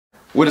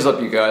What is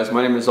up, you guys?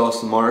 My name is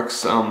Austin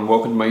Marks.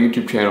 Welcome to my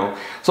YouTube channel.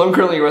 So I'm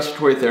currently a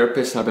respiratory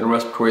therapist, and I've been a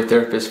respiratory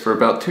therapist for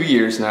about 2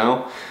 years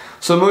now.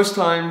 So most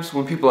times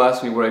when people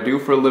ask me what I do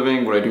for a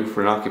living, what I do for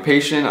an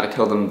occupation, I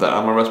tell them that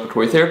I'm a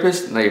respiratory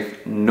therapist, and they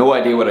have no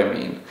idea what I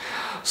mean.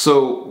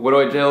 So what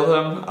do I tell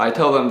them? I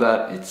tell them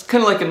that it's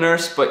kind of like a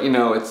nurse, but you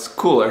know, it's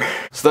cooler.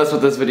 So that's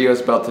what this video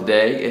is about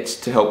today. It's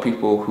to help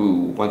people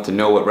who want to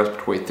know what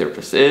respiratory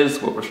therapist is,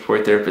 what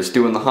respiratory therapists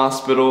do in the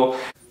hospital.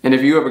 And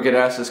if you ever get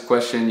asked this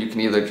question, you can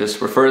either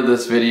just refer to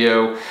this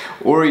video,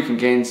 or you can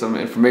gain some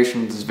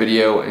information from this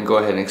video and go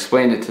ahead and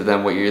explain it to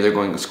them, what you're either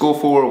going to school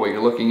for, what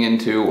you're looking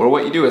into, or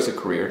what you do as a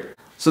career.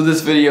 So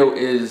this video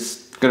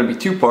is going to be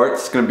two parts.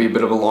 It's going to be a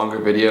bit of a longer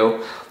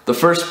video. The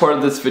first part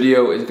of this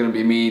video is going to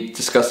be me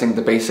discussing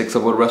the basics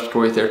of what a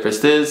respiratory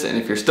therapist is, and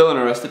if you're still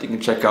interested, you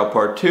can check out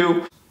part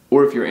 2.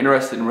 Or if you're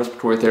interested in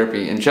respiratory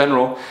therapy in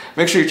general,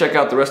 make sure you check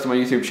out the rest of my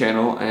YouTube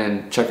channel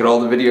and check out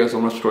all the videos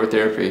on respiratory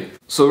therapy.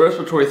 So a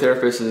respiratory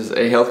therapist is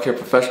a healthcare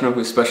professional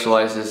who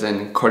specializes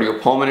in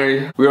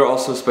cardiopulmonary. We are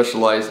also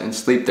specialized in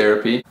sleep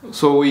therapy.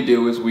 So what we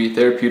do is we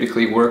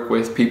therapeutically work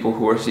with people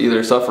who are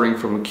either suffering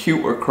from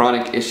acute or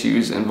chronic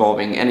issues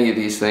involving any of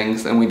these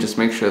things, and we just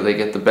make sure they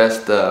get the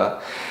best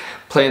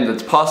plan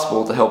that's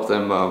possible to help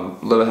them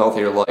live a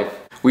healthier life.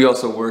 We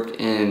also work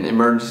in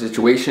emergency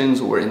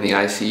situations or in the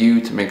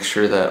ICU to make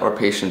sure that our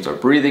patients are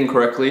breathing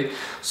correctly.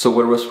 So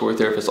what a respiratory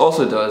therapist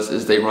also does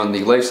is they run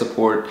the life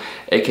support,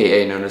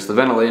 aka known as the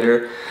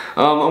ventilator.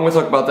 I'm going to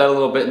talk about that a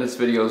little bit in this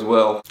video as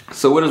well.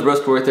 So what does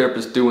respiratory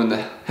therapists do in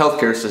the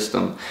healthcare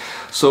system?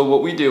 So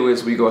what we do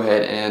is we go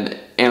ahead and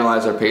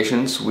analyze our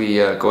patients. We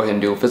go ahead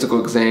and do a physical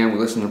exam, we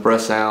listen to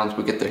breath sounds,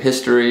 we get their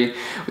history.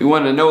 We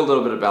want to know a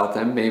little bit about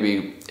them,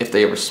 maybe if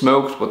they ever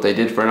smoked, what they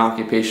did for an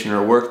occupation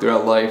or work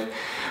throughout life.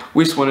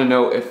 We just want to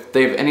know if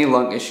they have any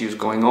lung issues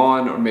going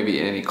on or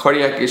maybe any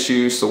cardiac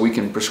issues, so we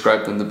can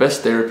prescribe them the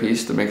best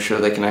therapies to make sure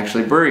they can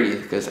actually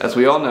breathe, because as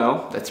we all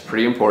know, that's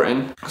pretty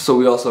important. So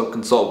we also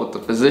consult with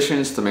the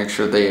physicians to make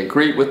sure they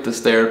agree with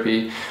this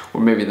therapy or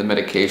maybe the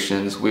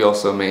medications. We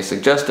also may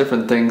suggest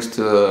different things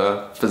to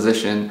the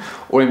physician,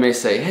 or we may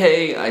say,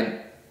 hey,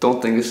 I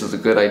don't think this is a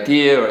good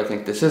idea, or I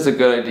think this is a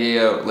good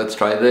idea, let's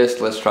try this,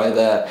 let's try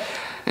that.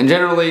 And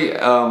generally,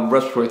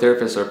 respiratory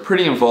therapists are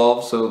pretty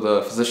involved, so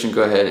the physician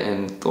go ahead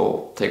and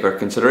they'll take our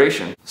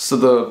consideration. So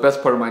the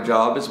best part of my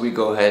job is we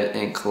go ahead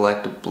and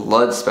collect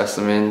blood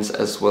specimens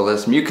as well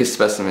as mucus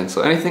specimens.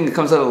 So anything that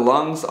comes out of the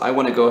lungs, I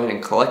want to go ahead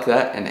and collect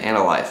that and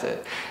analyze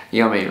it.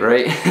 Yummy,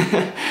 right?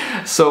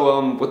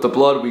 So with the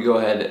blood, we go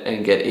ahead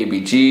and get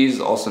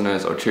ABGs, also known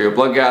as arterial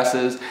blood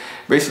gases.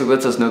 Basically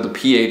lets us know the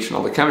pH and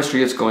all the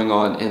chemistry that's going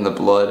on in the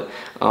blood.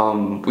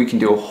 We can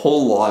do a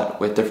whole lot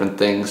with different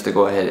things to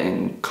go ahead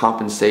and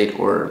compensate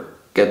or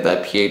get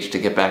that pH to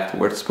get back to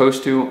where it's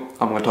supposed to.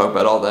 I'm going to talk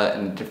about all that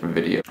in a different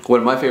video. One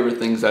of my favorite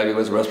things that I do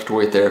as a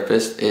respiratory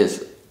therapist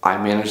is I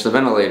manage the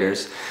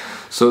ventilators.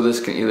 So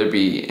this can either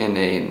be in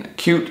an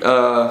acute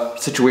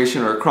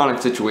situation or a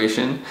chronic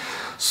situation.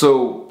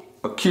 So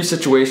acute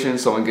situation,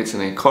 someone gets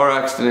in a car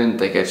accident,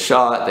 they get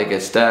shot, they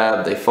get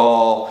stabbed, they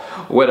fall,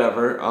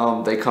 whatever.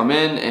 They come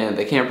in and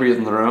they can't breathe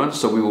on their own,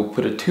 so we will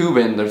put a tube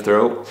in their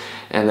throat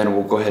and then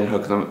we'll go ahead and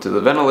hook them up to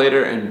the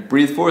ventilator and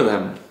breathe for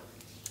them.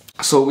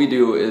 So what we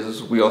do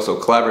is we also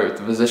collaborate with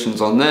the physicians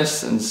on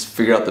this and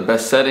figure out the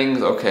best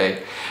settings.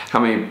 Okay,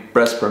 how many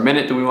breaths per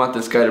minute do we want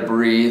this guy to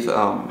breathe?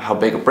 How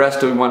big a breath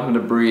do we want him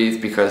to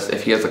breathe? Because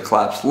if he has a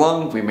collapsed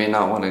lung, we may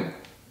not want to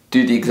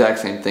do the exact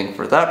same thing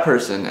for that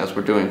person as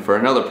we're doing for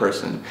another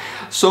person.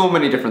 So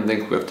many different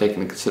things we have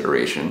taken into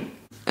consideration.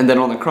 And then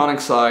on the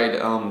chronic side,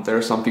 there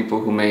are some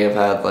people who may have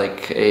had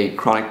like a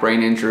chronic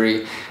brain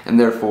injury and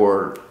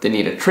therefore they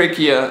need a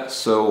trachea.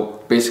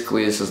 So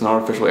basically this is an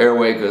artificial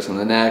airway, goes in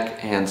the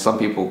neck, and some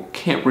people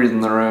can't breathe on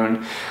their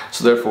own,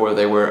 so therefore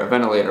they wear a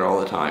ventilator all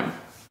the time.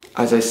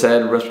 As I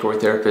said, respiratory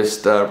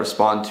therapists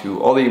respond to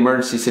all the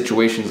emergency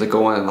situations that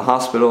go on in the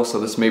hospital,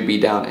 so this may be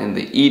down in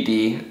the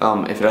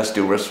ED, if it has to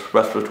do with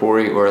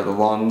respiratory or the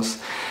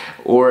lungs,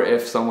 or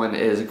if someone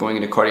is going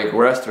into cardiac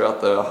arrest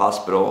throughout the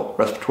hospital,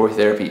 respiratory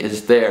therapy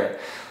is there.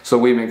 So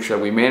we make sure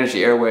we manage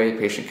the airway, the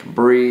patient can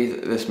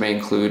breathe. This may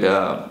include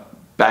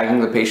bagging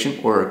the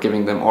patient or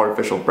giving them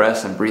artificial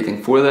breaths and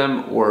breathing for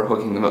them, or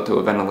hooking them up to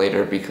a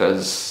ventilator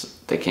because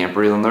they can't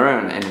breathe on their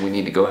own and we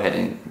need to go ahead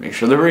and make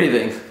sure they're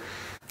breathing.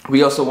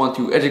 We also want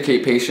to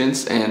educate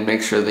patients and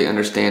make sure they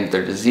understand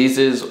their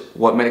diseases,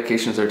 what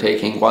medications they're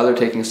taking, why they're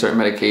taking certain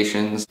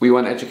medications. We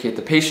want to educate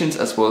the patients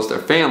as well as their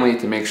family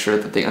to make sure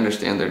that they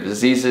understand their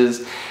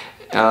diseases,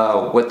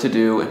 what to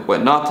do and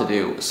what not to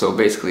do. So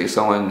basically, if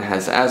someone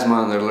has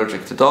asthma and they're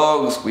allergic to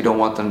dogs, we don't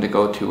want them to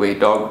go to a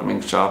dog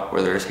grooming shop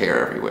where there's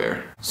hair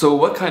everywhere. So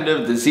what kind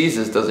of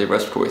diseases does a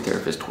respiratory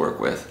therapist work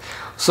with?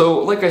 So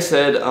like I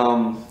said,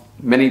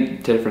 many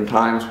different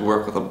times we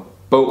work with a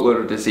boatload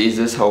of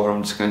diseases. However,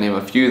 I'm just going to name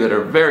a few that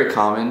are very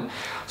common.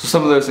 So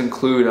some of those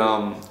include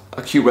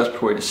acute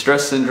respiratory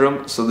distress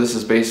syndrome. So this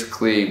is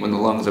basically when the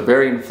lungs are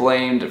very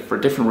inflamed for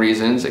different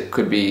reasons. It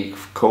could be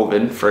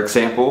COVID, for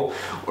example,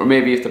 or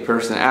maybe if the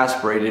person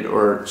aspirated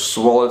or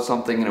swallowed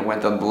something and it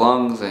went down the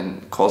lungs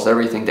and caused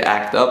everything to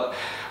act up.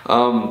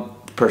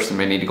 The person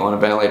may need to go on a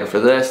ventilator for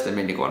this. They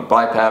may need to go on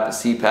BiPAP, a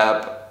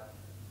CPAP,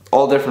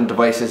 all different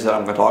devices that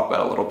I'm going to talk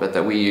about a little bit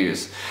that we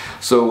use.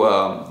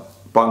 So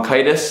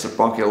bronchitis,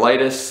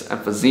 bronchiolitis,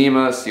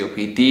 emphysema,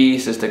 COPD,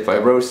 cystic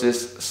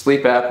fibrosis,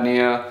 sleep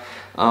apnea,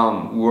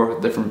 or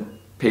different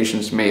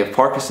patients may have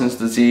Parkinson's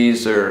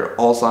disease or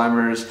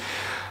Alzheimer's,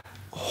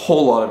 a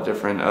whole lot of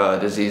different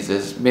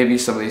diseases. Maybe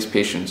some of these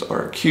patients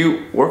are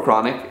acute or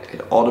chronic,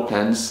 it all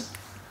depends.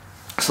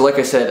 So like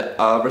I said,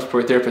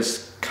 respiratory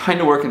therapists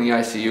kind of work in the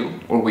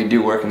ICU, or we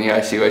do work in the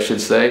ICU I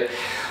should say.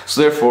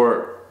 So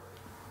therefore,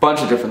 bunch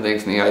of different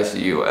things in the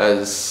ICU,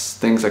 as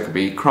things that could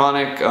be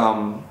chronic,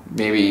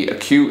 maybe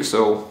acute.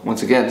 So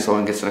once again,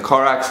 someone gets in a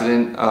car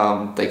accident,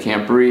 they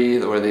can't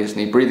breathe, or they just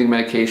need breathing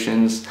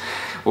medications.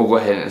 We'll go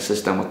ahead and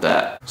assist them with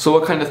that. So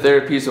what kind of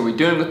therapies are we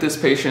doing with this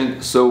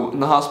patient? So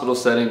in the hospital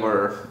setting,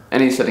 or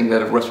any setting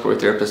that a respiratory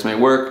therapist may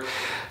work,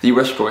 the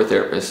respiratory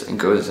therapist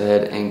goes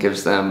ahead and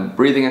gives them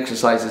breathing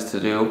exercises to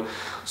do.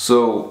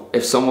 So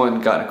if someone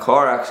got in a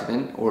car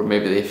accident, or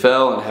maybe they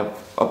fell and have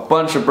a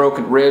bunch of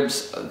broken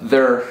ribs,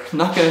 they're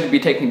not going to be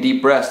taking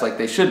deep breaths like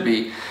they should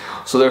be.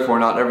 So therefore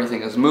not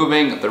everything is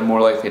moving, they're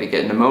more likely to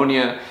get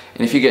pneumonia.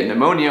 And if you get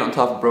pneumonia on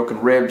top of broken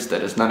ribs,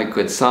 that is not a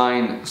good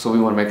sign. So we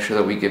want to make sure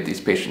that we give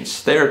these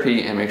patients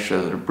therapy and make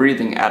sure that they're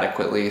breathing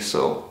adequately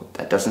so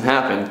that doesn't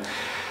happen.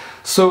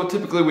 So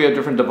typically we have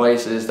different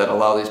devices that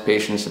allow these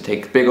patients to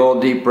take big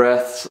old deep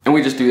breaths, and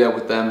we just do that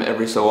with them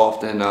every so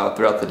often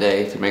throughout the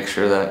day to make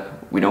sure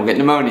that we don't get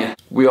pneumonia.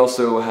 We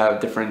also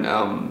have different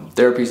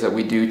therapies that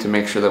we do to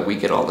make sure that we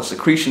get all the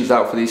secretions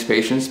out for these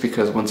patients,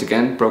 because once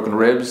again, broken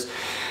ribs,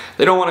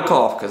 they don't want to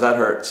cough because that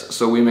hurts.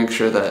 So we make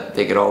sure that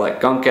they get all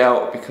that gunk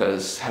out,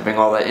 because having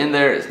all that in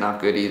there is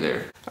not good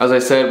either. As I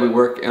said, we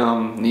work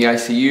in the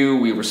ICU,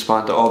 we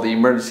respond to all the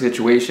emergency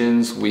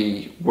situations,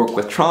 we work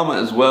with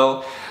trauma as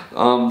well.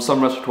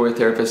 Some respiratory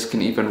therapists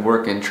can even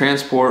work in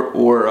transport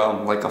or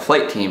like a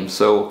flight team.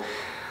 So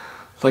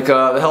like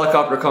the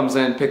helicopter comes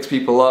in, picks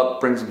people up,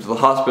 brings them to the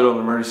hospital in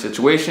an emergency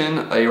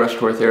situation. A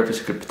respiratory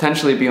therapist could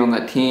potentially be on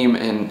that team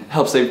and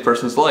help save a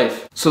person's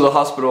life. So the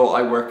hospital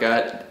I work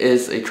at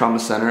is a trauma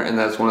center, and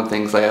that's one of the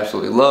things I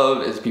absolutely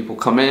love, is people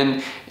come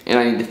in and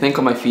I need to think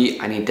on my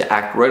feet, I need to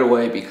act right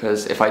away,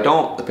 because if I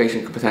don't, the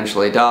patient could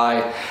potentially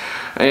die,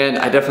 and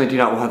I definitely do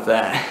not want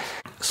that.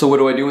 So what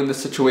do I do in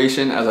this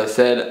situation? As I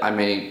said, I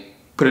may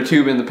put a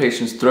tube in the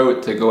patient's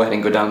throat to go ahead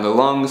and go down their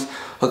lungs,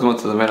 hook them up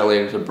to the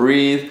ventilator to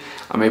breathe.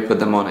 I may put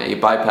them on a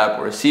BiPAP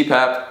or a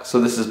CPAP.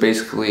 So this is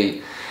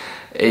basically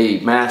a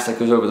mask that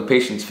goes over the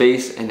patient's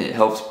face and it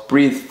helps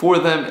breathe for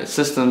them, it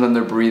assists them in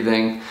their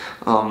breathing.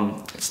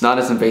 It's not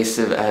as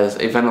invasive as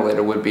a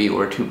ventilator would be,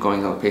 or a tube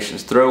going down the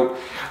patient's throat.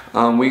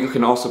 We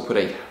can also put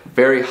a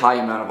very high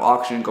amount of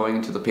oxygen going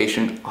into the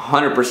patient,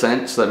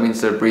 100%, so that means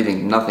they're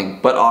breathing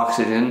nothing but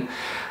oxygen.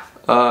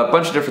 A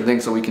bunch of different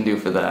things that we can do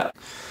for that.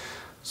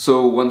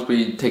 So once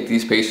we take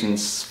these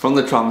patients from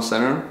the trauma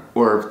center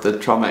or the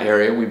trauma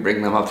area, we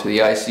bring them up to the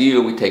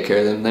ICU, we take care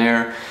of them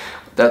there.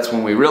 That's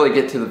when we really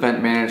get to the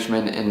vent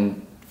management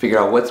and figure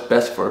out what's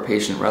best for a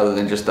patient rather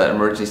than just that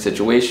emergency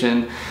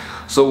situation.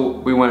 So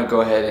we want to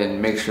go ahead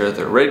and make sure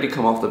they're ready to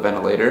come off the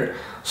ventilator.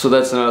 So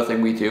that's another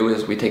thing we do,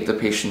 is we take the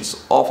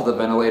patients off of the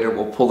ventilator,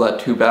 we'll pull that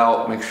tube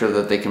out, make sure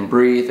that they can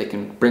breathe, they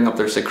can bring up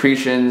their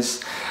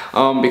secretions,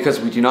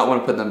 because we do not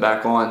want to put them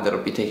back on.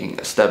 That'll be taking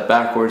a step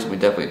backwards, and we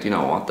definitely do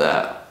not want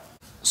that.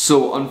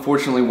 So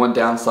unfortunately, one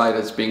downside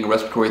as being a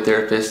respiratory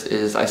therapist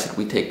is, I said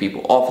we take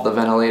people off of the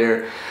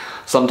ventilator.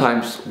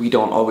 Sometimes we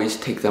don't always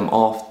take them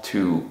off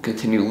to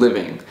continue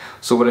living.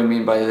 So what I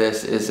mean by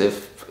this is,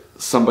 if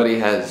somebody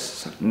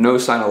has no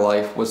sign of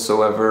life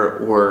whatsoever,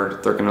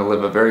 or they're going to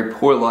live a very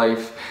poor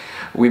life,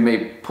 we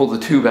may pull the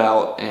tube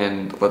out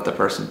and let the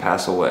person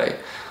pass away.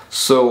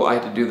 So I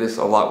had to do this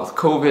a lot with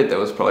COVID. That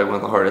was probably one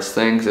of the hardest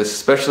things,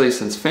 especially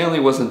since family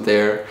wasn't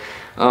there.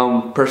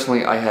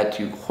 Personally, I had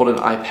to hold an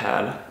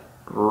iPad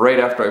right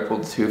after I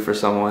pulled the tube for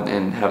someone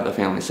and have the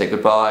family say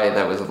goodbye.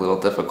 That was a little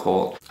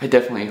difficult. I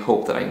definitely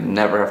hope that I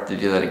never have to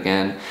do that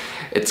again.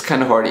 It's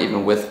kind of hard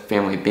even with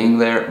family being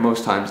there.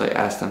 Most times I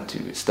ask them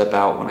to step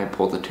out when I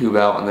pull the tube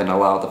out, and then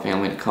allow the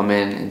family to come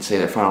in and say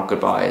their final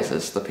goodbyes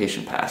as the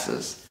patient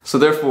passes. So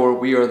therefore,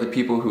 we are the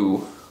people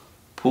who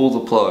pull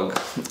the plug.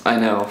 I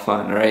know,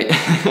 fun, right?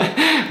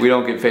 We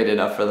don't get paid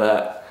enough for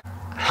that.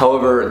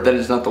 However, that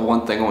is not the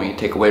one thing I want you to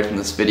take away from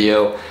this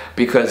video,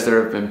 because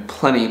there have been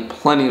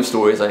plenty of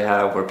stories I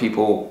have where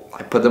people,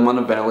 I put them on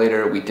a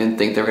ventilator, we didn't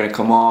think they were going to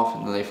come off,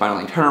 and then they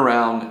finally turn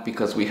around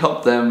because we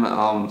helped them,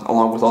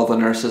 along with all the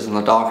nurses and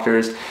the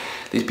doctors.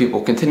 These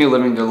people continue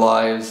living their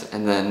lives,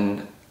 and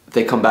then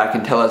they come back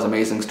and tell us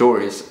amazing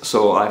stories.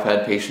 So I've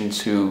had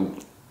patients who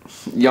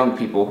young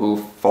people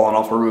who've fallen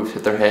off a roof,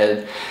 hit their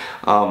head.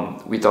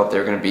 We thought they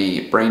were going to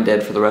be brain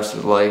dead for the rest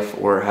of their life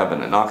or have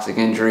an anoxic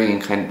injury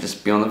and kind of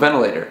just be on the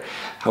ventilator.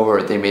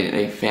 However, they made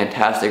a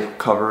fantastic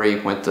recovery,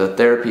 went to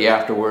therapy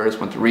afterwards,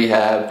 went to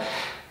rehab,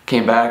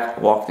 came back,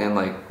 walked in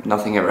like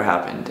nothing ever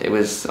happened. It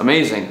was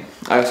amazing.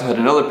 I also had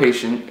another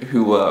patient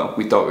who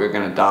we thought we were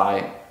going to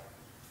die,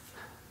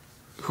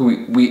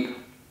 who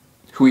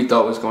we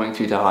thought was going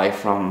to die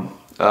from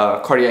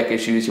cardiac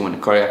issues. He went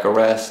to cardiac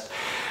arrest.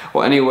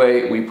 Well,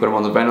 anyway, we put him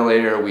on the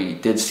ventilator. We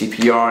did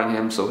CPR on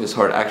him, so his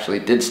heart actually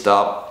did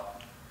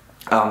stop.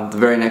 The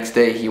very next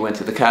day, he went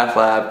to the cath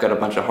lab, got a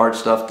bunch of heart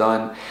stuff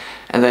done,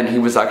 and then he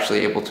was actually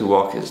able to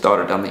walk his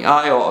daughter down the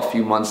aisle a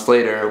few months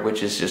later,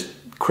 which is just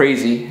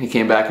crazy. He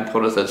came back and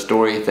told us that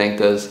story,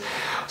 thanked us.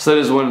 So that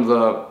is one of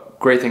the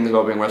great things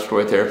about being a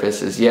respiratory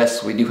therapist is,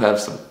 yes, we do have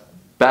some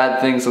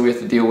bad things that we have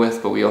to deal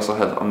with, but we also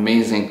have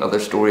amazing other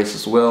stories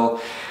as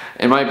well.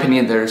 In my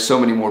opinion, there are so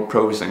many more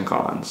pros than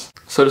cons.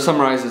 So to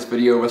summarize this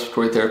video,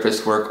 respiratory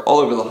therapists work all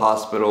over the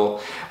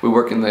hospital. We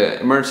work in the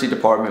emergency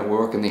department, we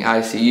work in the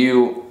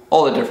ICU,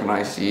 all the different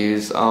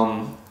ICUs.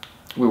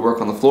 We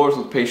work on the floors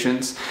with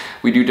patients.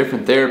 We do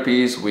different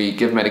therapies. We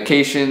give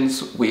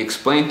medications. We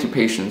explain to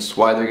patients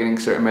why they're getting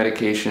certain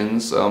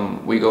medications.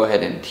 We go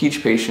ahead and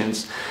teach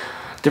patients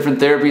different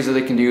therapies that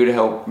they can do to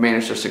help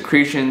manage their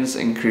secretions,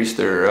 increase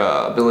their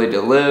ability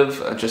to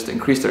live, just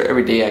increase their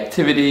everyday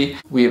activity.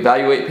 We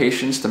evaluate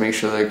patients to make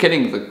sure they're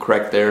getting the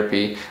correct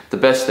therapy, the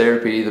best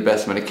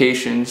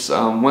medications,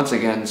 once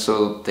again,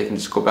 so they can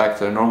just go back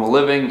to their normal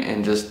living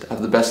and just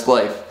have the best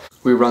life.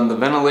 We run the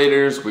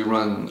ventilators, we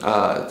run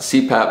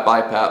CPAP,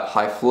 BiPAP,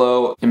 high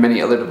flow, and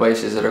many other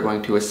devices that are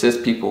going to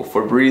assist people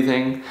for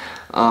breathing.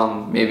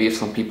 Maybe if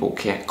some people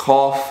can't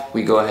cough,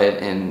 we go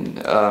ahead and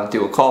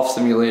do a cough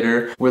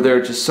simulator, where there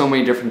are just so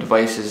many different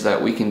devices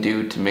that we can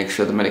do to make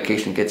sure the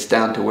medication gets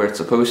down to where it's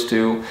supposed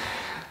to.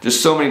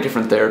 Just so many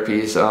different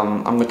therapies.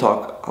 I'm going to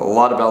talk a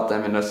lot about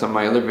them in some of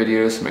my other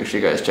videos, so make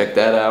sure you guys check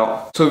that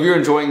out. So if you're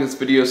enjoying this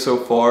video so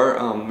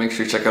far, make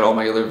sure you check out all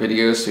my other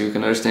videos so you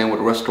can understand what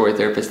a respiratory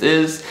therapist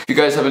is. If you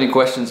guys have any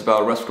questions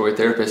about respiratory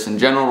therapists in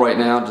general right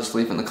now, just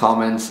leave in the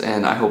comments,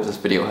 and I hope this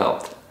video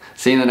helped.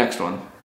 See you in the next one.